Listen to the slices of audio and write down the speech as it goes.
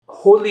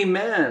holy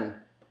man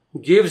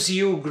gives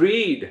you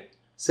greed,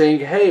 saying,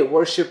 hey,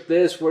 worship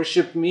this,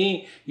 worship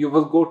me, you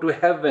will go to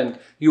heaven.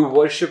 You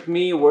worship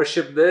me,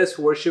 worship this,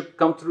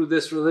 come through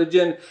this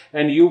religion,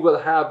 and you will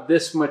have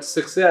this much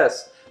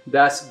success.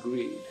 That's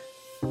greed.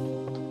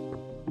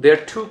 There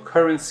are two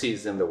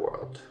currencies in the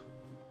world.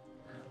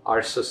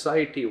 Our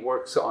society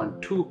works on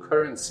two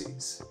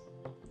currencies.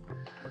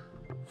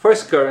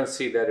 First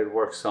currency that it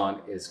works on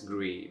is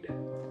greed.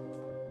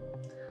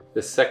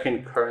 The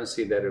second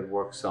currency that it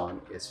works on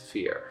is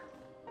fear.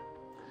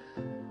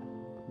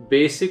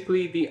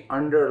 Basically, the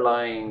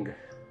underlying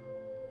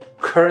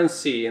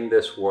currency in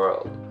this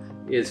world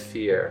is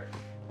fear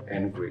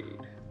and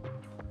greed.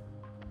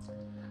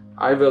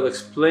 I will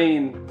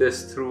explain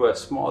this through a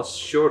small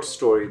short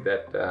story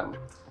that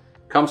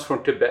comes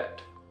from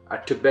Tibet, a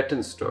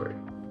Tibetan story.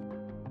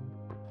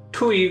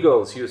 Two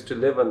eagles used to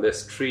live on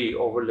this tree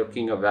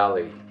overlooking a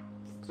valley,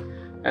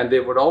 and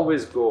they would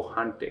always go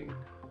hunting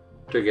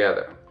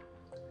together.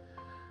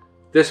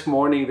 This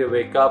morning they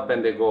wake up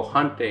and they go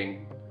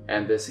hunting,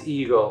 and this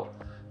eagle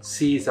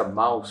sees a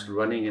mouse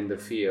running in the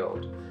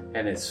field,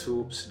 and it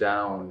swoops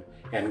down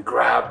and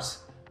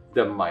grabs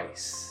the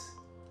mice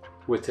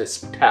with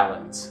his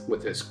talons,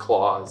 with his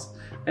claws,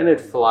 and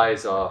it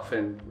flies off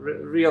and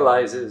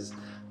realizes,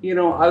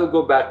 I'll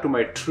go back to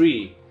my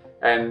tree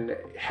and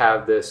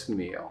have this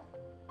meal.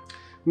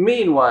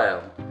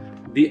 Meanwhile,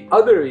 the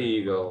other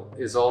eagle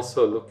is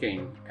also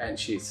looking, and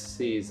she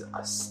sees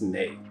a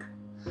snake.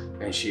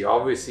 And she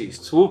obviously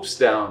swoops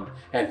down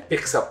and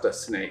picks up the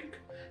snake.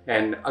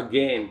 And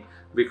again,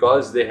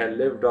 because they had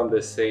lived on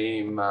the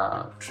same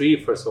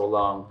tree for so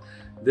long,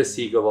 this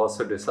eagle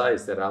also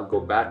decides that I'll go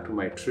back to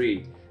my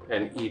tree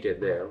and eat it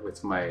there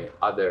with my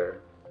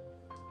other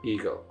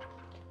eagle.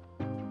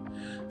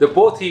 The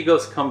both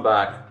eagles come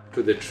back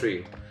to the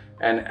tree,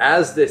 and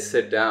as they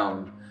sit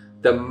down,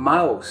 the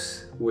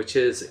mouse, which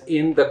is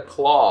in the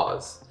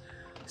claws,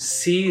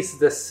 sees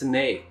the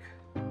snake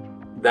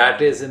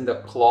that is in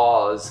the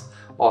claws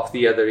of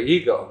the other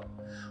eagle.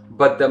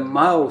 But the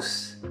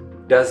mouse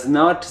does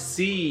not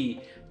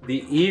see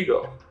the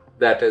eagle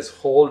that is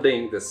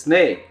holding the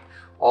snake.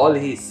 All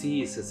he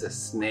sees is a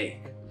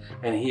snake.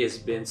 And he has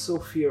been so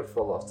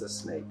fearful of the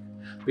snake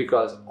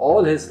because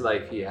all his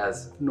life he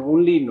has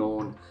only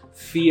known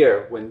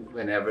fear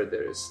whenever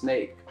there is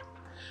snake.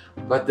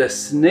 But the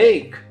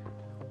snake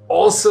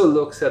also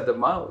looks at the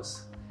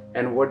mouse.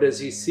 And what does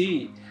he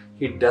see?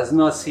 He does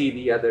not see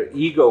the other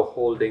eagle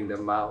holding the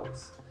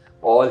mouse.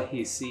 All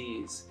he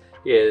sees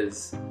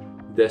is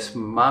this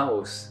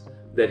mouse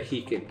that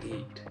he can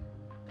eat.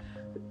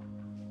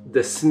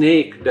 The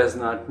snake does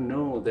not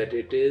know that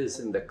it is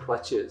in the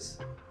clutches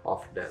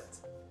of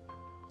death.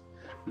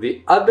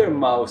 The other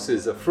mouse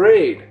is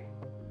afraid,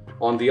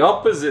 on the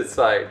opposite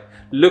side,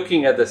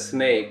 looking at the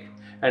snake,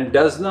 and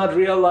does not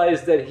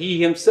realize that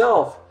he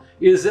himself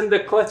is in the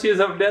clutches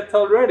of death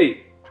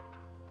already.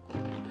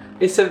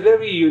 It's a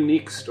very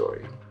unique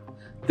story.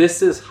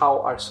 This is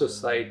how our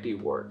society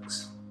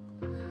works.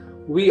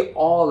 We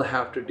all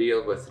have to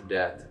deal with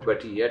death,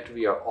 but yet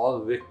we are all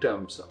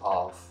victims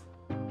of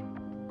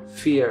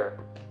fear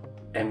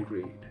and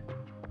greed.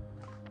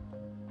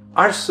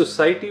 Our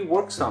society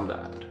works on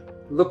that.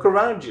 Look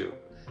around you.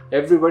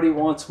 Everybody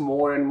wants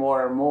more and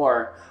more and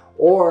more,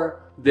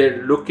 or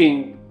they're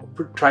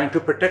trying to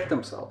protect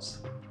themselves.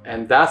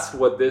 And that's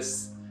what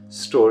this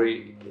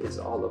story is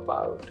all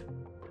about.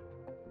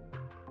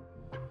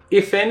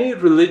 If any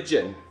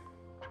religion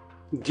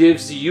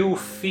gives you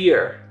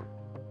fear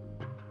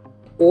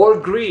or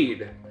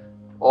greed,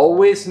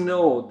 always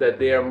know that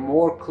they are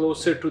more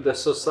closer to the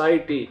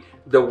society,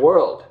 the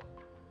world.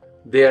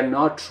 They are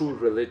not true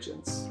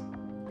religions.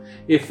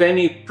 If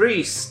any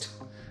priest,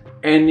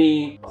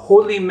 any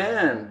holy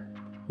man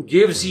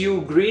gives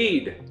you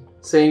greed,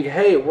 saying,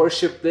 hey,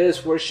 worship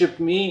this, worship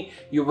me,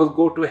 you will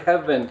go to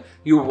heaven.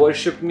 You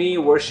worship me,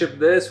 worship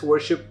this,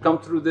 come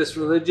through this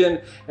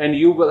religion, and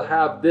you will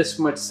have this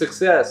much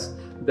success.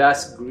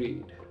 That's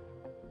greed.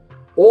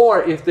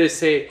 Or if they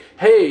say,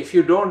 hey, if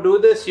you don't do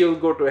this, you'll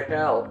go to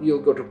hell,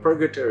 you'll go to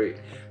purgatory.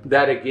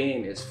 That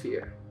again is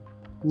fear.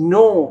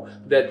 Know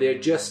that they're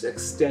just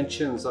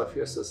extensions of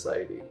your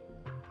society.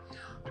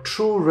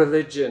 True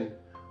religion,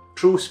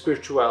 true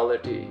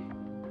spirituality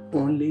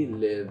only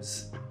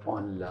lives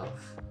on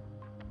love.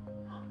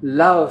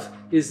 Love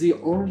is the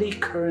only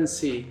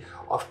currency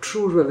of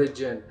true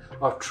religion,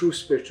 of true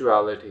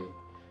spirituality.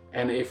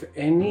 And if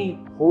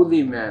any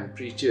holy man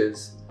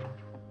preaches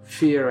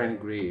fear and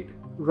greed,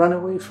 run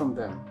away from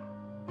them.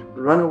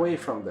 Run away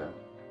from them.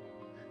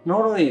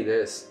 Not only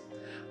this,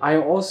 I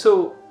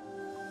also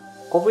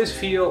always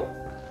feel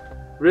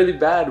really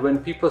bad when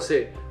people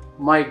say,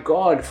 my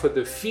God, for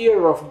the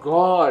fear of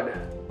God,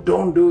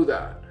 don't do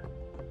that.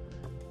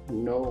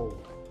 No,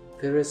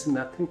 there is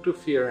nothing to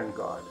fear in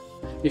God.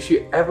 If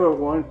you ever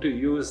want to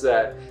use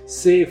that,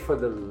 say for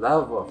the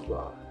love of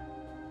God.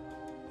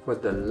 For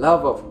the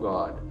love of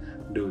God,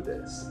 do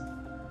this.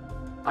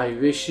 I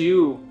wish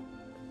you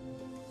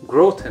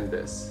growth in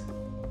this.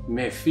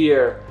 May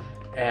fear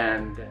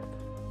and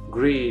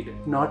greed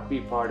not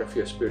be part of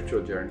your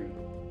spiritual journey.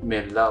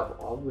 May love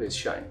always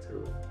shine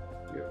through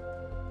you.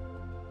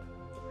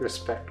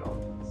 Respect all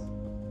this.